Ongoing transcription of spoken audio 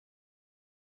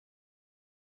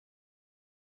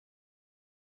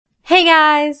Hey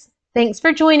guys! Thanks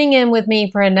for joining in with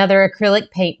me for another acrylic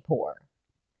paint pour.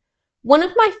 One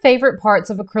of my favorite parts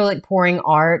of acrylic pouring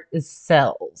art is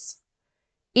cells.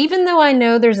 Even though I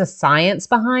know there's a science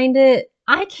behind it,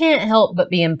 I can't help but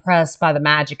be impressed by the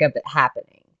magic of it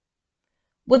happening.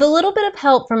 With a little bit of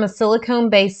help from a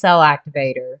silicone-based cell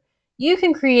activator, you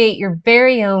can create your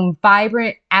very own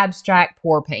vibrant, abstract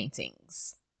pour paintings.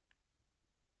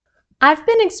 I've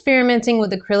been experimenting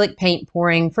with acrylic paint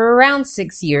pouring for around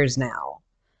 6 years now.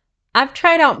 I've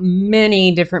tried out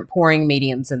many different pouring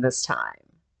mediums in this time.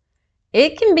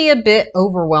 It can be a bit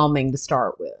overwhelming to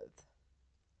start with.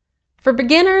 For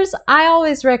beginners, I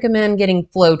always recommend getting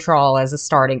Floetrol as a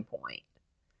starting point.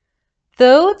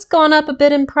 Though it's gone up a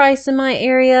bit in price in my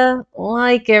area,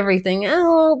 like everything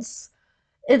else,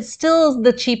 it's still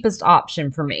the cheapest option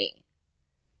for me.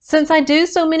 Since I do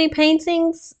so many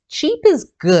paintings, cheap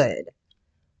is good.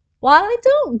 While I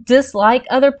don't dislike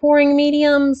other pouring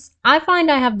mediums, I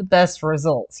find I have the best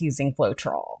results using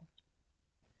Floetrol.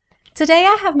 Today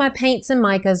I have my paints and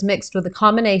micas mixed with a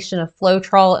combination of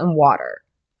Floetrol and water.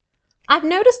 I've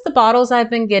noticed the bottles I've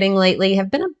been getting lately have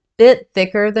been a bit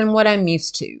thicker than what I'm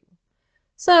used to.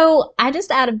 So I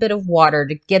just add a bit of water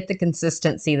to get the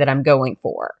consistency that I'm going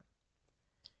for.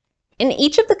 In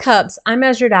each of the cups, I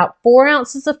measured out 4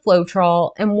 ounces of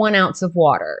Floetrol and 1 ounce of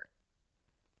water.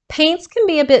 Paints can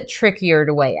be a bit trickier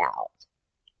to weigh out.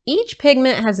 Each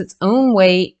pigment has its own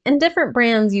weight and different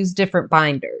brands use different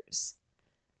binders.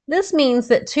 This means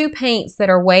that 2 paints that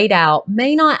are weighed out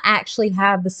may not actually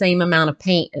have the same amount of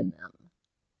paint in them.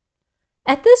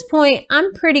 At this point,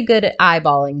 I'm pretty good at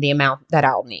eyeballing the amount that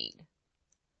I'll need.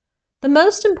 The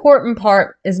most important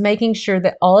part is making sure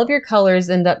that all of your colors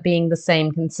end up being the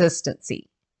same consistency.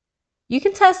 You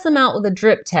can test them out with a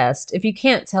drip test if you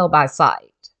can't tell by sight.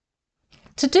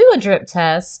 To do a drip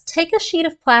test, take a sheet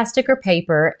of plastic or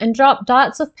paper and drop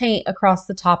dots of paint across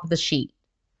the top of the sheet.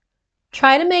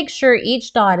 Try to make sure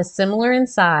each dot is similar in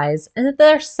size and that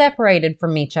they're separated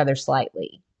from each other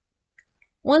slightly.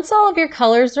 Once all of your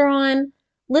colors are on,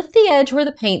 lift the edge where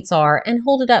the paints are and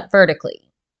hold it up vertically.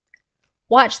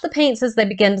 Watch the paints as they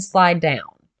begin to slide down.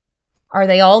 Are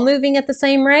they all moving at the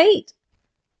same rate?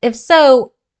 If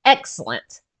so,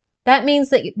 excellent. That means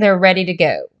that they're ready to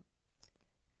go.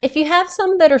 If you have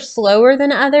some that are slower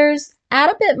than others, add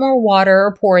a bit more water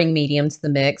or pouring medium to the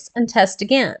mix and test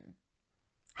again.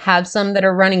 Have some that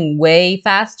are running way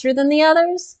faster than the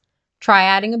others? Try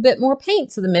adding a bit more paint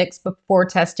to the mix before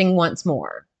testing once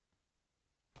more.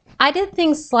 I did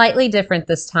things slightly different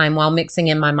this time while mixing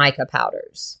in my mica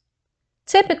powders.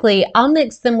 Typically, I'll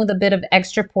mix them with a bit of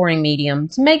extra pouring medium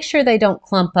to make sure they don't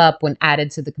clump up when added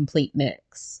to the complete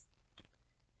mix.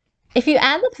 If you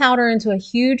add the powder into a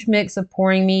huge mix of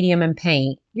pouring medium and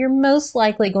paint, you're most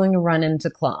likely going to run into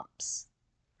clumps.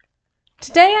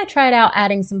 Today I tried out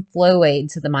adding some Flow Aid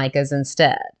to the micas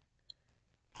instead.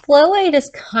 Flow Aid is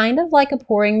kind of like a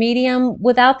pouring medium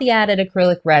without the added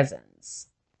acrylic resins.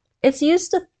 It's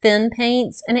used to thin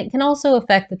paints and it can also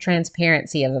affect the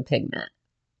transparency of a pigment.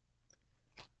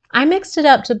 I mixed it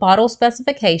up to bottle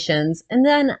specifications and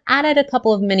then added a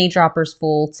couple of mini droppers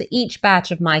full to each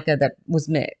batch of mica that was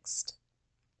mixed.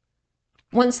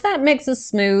 Once that mix is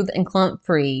smooth and clump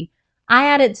free, I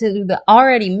add it to the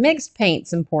already mixed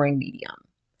paints and pouring medium.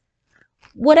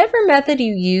 Whatever method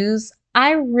you use,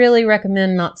 I really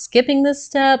recommend not skipping this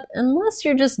step unless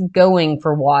you're just going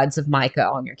for wads of mica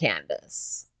on your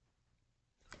canvas.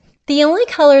 The only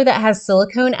color that has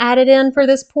silicone added in for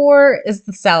this pour is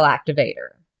the cell activator.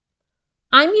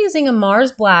 I'm using a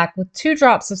Mars Black with 2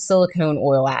 drops of silicone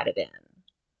oil added in.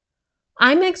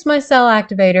 I mixed my cell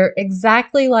activator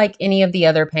exactly like any of the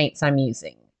other paints I'm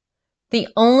using. The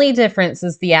only difference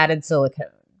is the added silicone.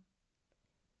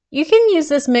 You can use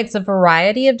this mix a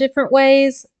variety of different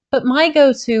ways, but my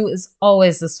go-to is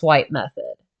always the swipe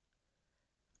method.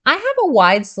 I have a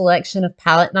wide selection of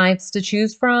palette knives to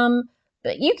choose from,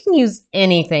 but you can use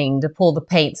anything to pull the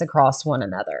paints across one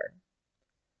another.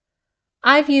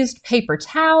 I've used paper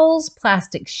towels,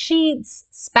 plastic sheets,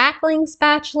 spackling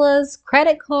spatulas,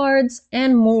 credit cards,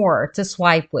 and more to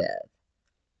swipe with.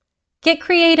 Get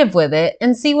creative with it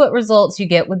and see what results you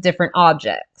get with different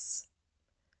objects.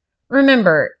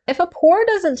 Remember, if a pour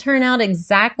doesn't turn out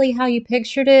exactly how you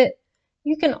pictured it,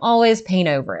 you can always paint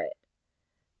over it.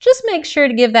 Just make sure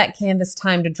to give that canvas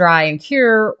time to dry and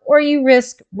cure, or you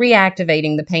risk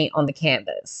reactivating the paint on the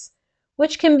canvas,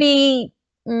 which can be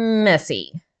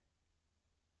messy.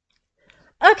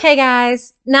 Okay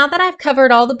guys, now that I've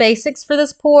covered all the basics for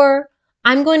this pour,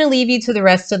 I'm going to leave you to the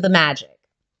rest of the magic.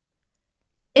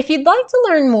 If you'd like to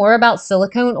learn more about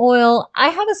silicone oil, I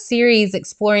have a series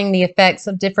exploring the effects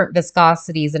of different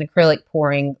viscosities in acrylic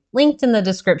pouring linked in the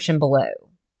description below.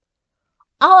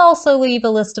 I'll also leave a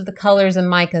list of the colors and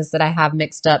micas that I have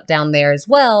mixed up down there as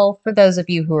well for those of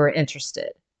you who are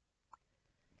interested.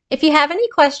 If you have any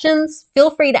questions, feel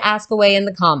free to ask away in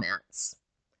the comments.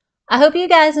 I hope you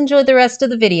guys enjoyed the rest of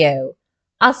the video.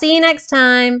 I'll see you next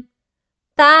time.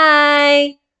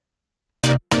 Bye!